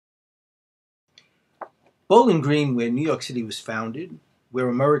Bowling Green, where New York City was founded, where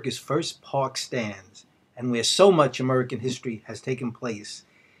America's first park stands, and where so much American history has taken place,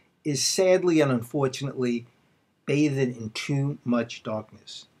 is sadly and unfortunately bathed in too much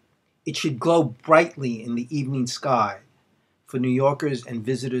darkness. It should glow brightly in the evening sky for New Yorkers and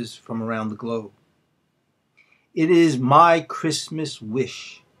visitors from around the globe. It is my Christmas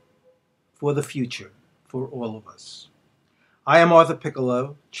wish for the future for all of us. I am Arthur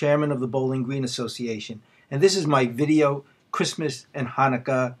Piccolo, chairman of the Bowling Green Association, and this is my video Christmas and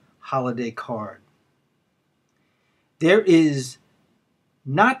Hanukkah holiday card. There is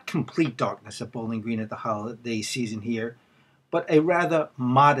not complete darkness at Bowling Green at the holiday season here, but a rather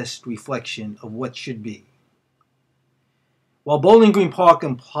modest reflection of what should be. While Bowling Green Park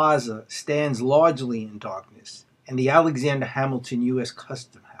and Plaza stands largely in darkness, and the Alexander Hamilton U.S.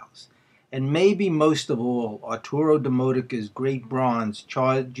 Custom House, and maybe most of all Arturo de Modica's great bronze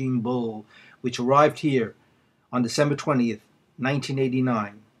charging bull, which arrived here on December 20th,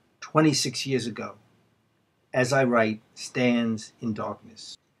 1989, 26 years ago, as I write, stands in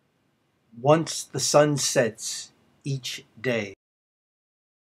darkness. Once the sun sets each day.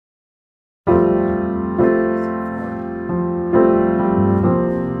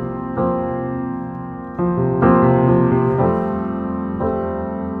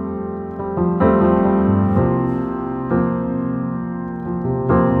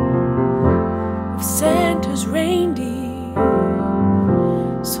 Santa's reindeer,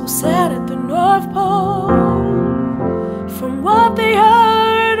 so sad at the North Pole, from what they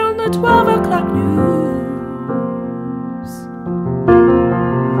heard on the 12 o'clock news.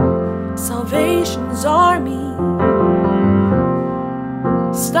 Salvation's army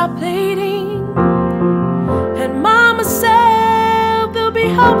stopped bleeding, and Mama said they'll be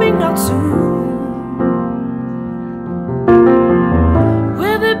helping out soon.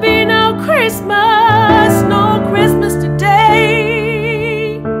 Will there be no Christmas, no Christmas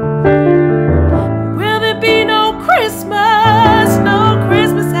today? Will there be no Christmas, no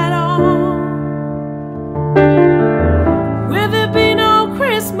Christmas at all? Will there be no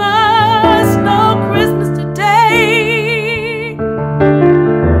Christmas, no Christmas today?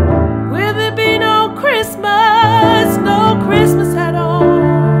 Will there be no Christmas, no Christmas at all?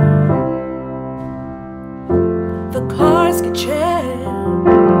 The cars get jammed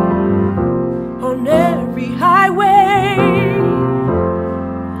on every highway,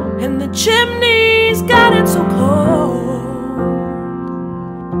 and the chimneys got it so cold.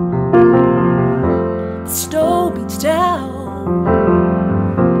 The snow beats down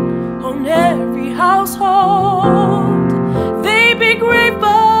on every household. They be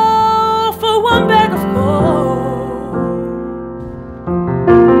grateful for one bag of gold.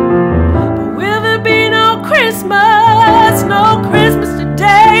 But will there be no Christmas, no Christmas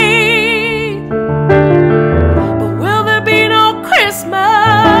today?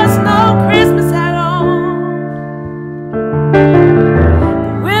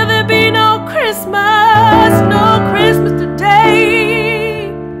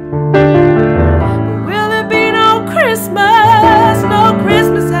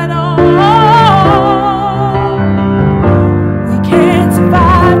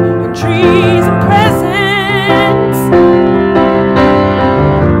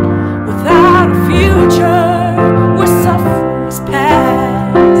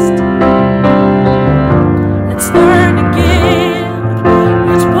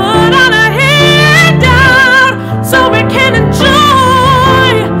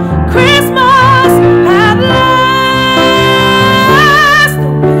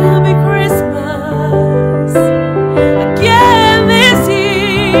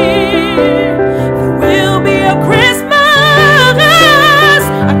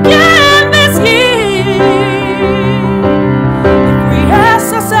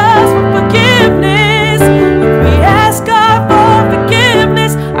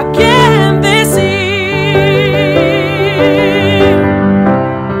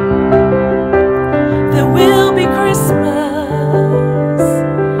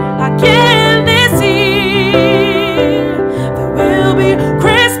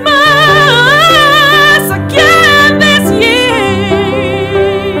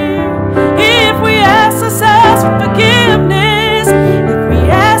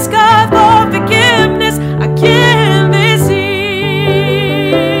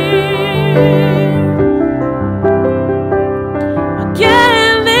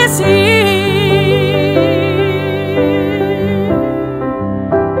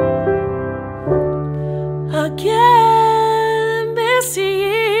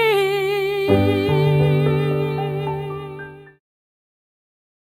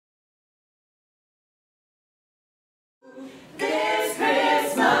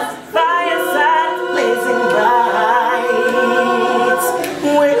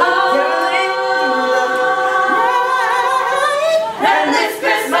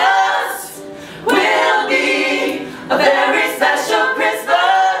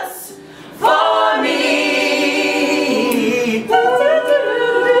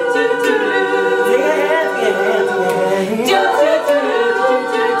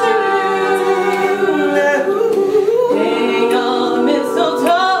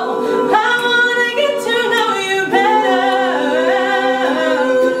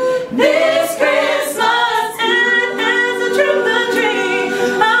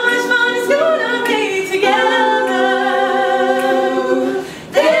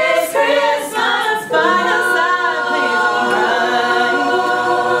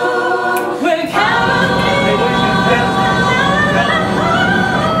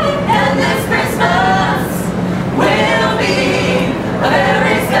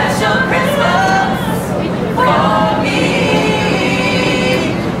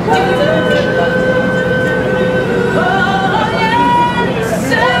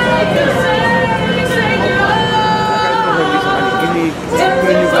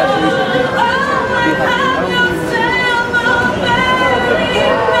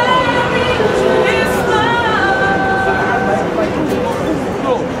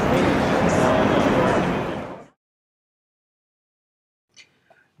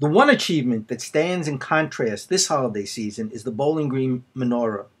 The one achievement that stands in contrast this holiday season is the Bowling Green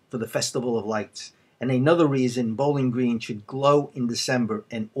menorah for the Festival of Lights, and another reason Bowling Green should glow in December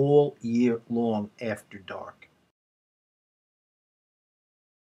and all year long after dark.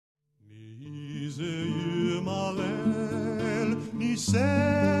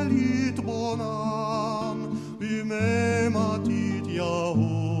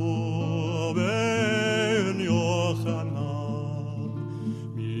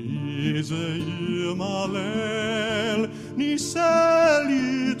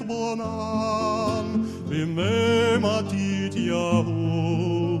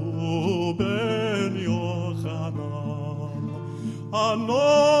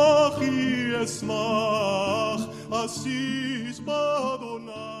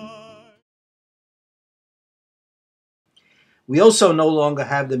 We also no longer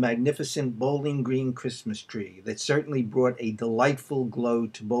have the magnificent Bowling Green Christmas tree that certainly brought a delightful glow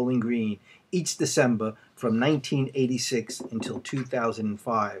to Bowling Green each December from 1986 until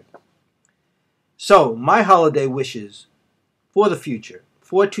 2005. So, my holiday wishes for the future,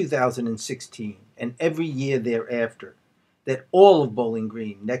 for 2016 and every year thereafter, that all of Bowling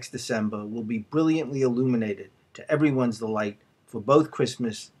Green next December will be brilliantly illuminated to everyone's delight for both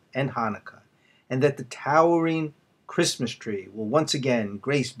Christmas and Hanukkah, and that the towering Christmas tree will once again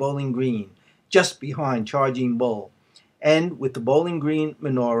grace Bowling Green just behind Charging Bull, and with the Bowling Green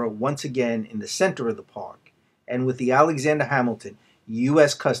menorah once again in the center of the park, and with the Alexander Hamilton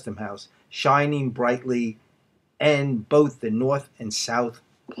U.S. Custom House shining brightly and both the north and south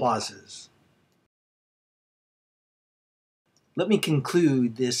plazas. Let me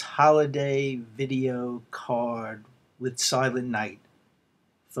conclude this holiday video card with Silent Night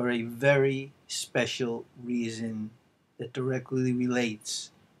for a very special reason that directly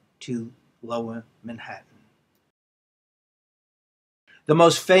relates to Lower Manhattan. The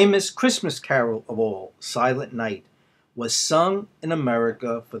most famous Christmas carol of all, Silent Night, was sung in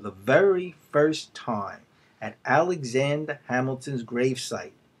America for the very first time at Alexander Hamilton's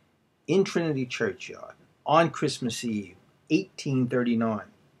gravesite in Trinity Churchyard on Christmas Eve, 1839.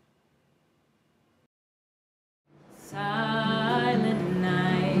 Silent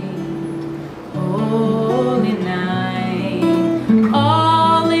night, holy night,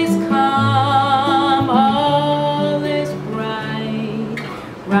 all is calm, all is bright,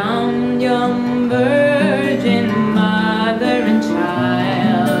 round young virgin mother and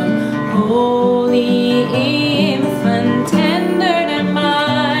child, holy infant, tender and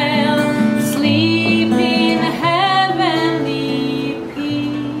mild, sleep in heavenly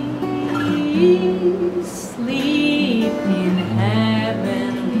peace, sleep in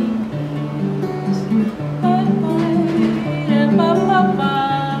heavenly peace.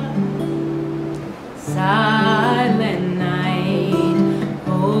 Silent night,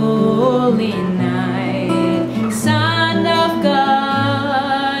 holy night, Son of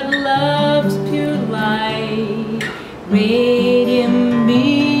God, love's pure light, radiant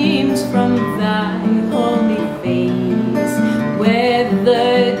beams from thy holy face, with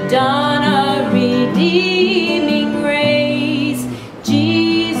the dawn of redeeming grace.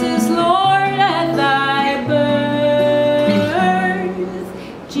 Jesus, Lord, at thy birth,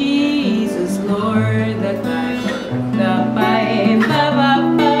 Jesus, Lord, at thy birth,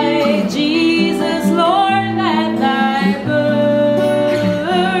 Jesus, Lord, at thy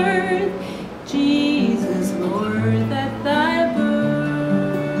birth, Jesus, Lord, at thy birth.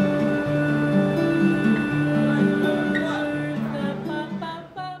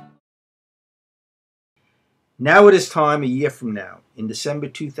 Now it is time a year from now, in December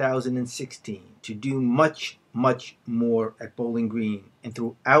 2016, to do much, much more at Bowling Green and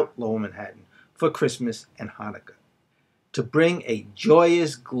throughout Lower Manhattan for Christmas and Hanukkah, to bring a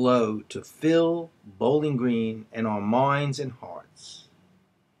joyous glow to fill Bowling Green and our minds and hearts.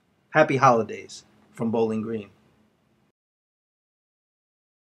 Happy holidays from Bowling Green.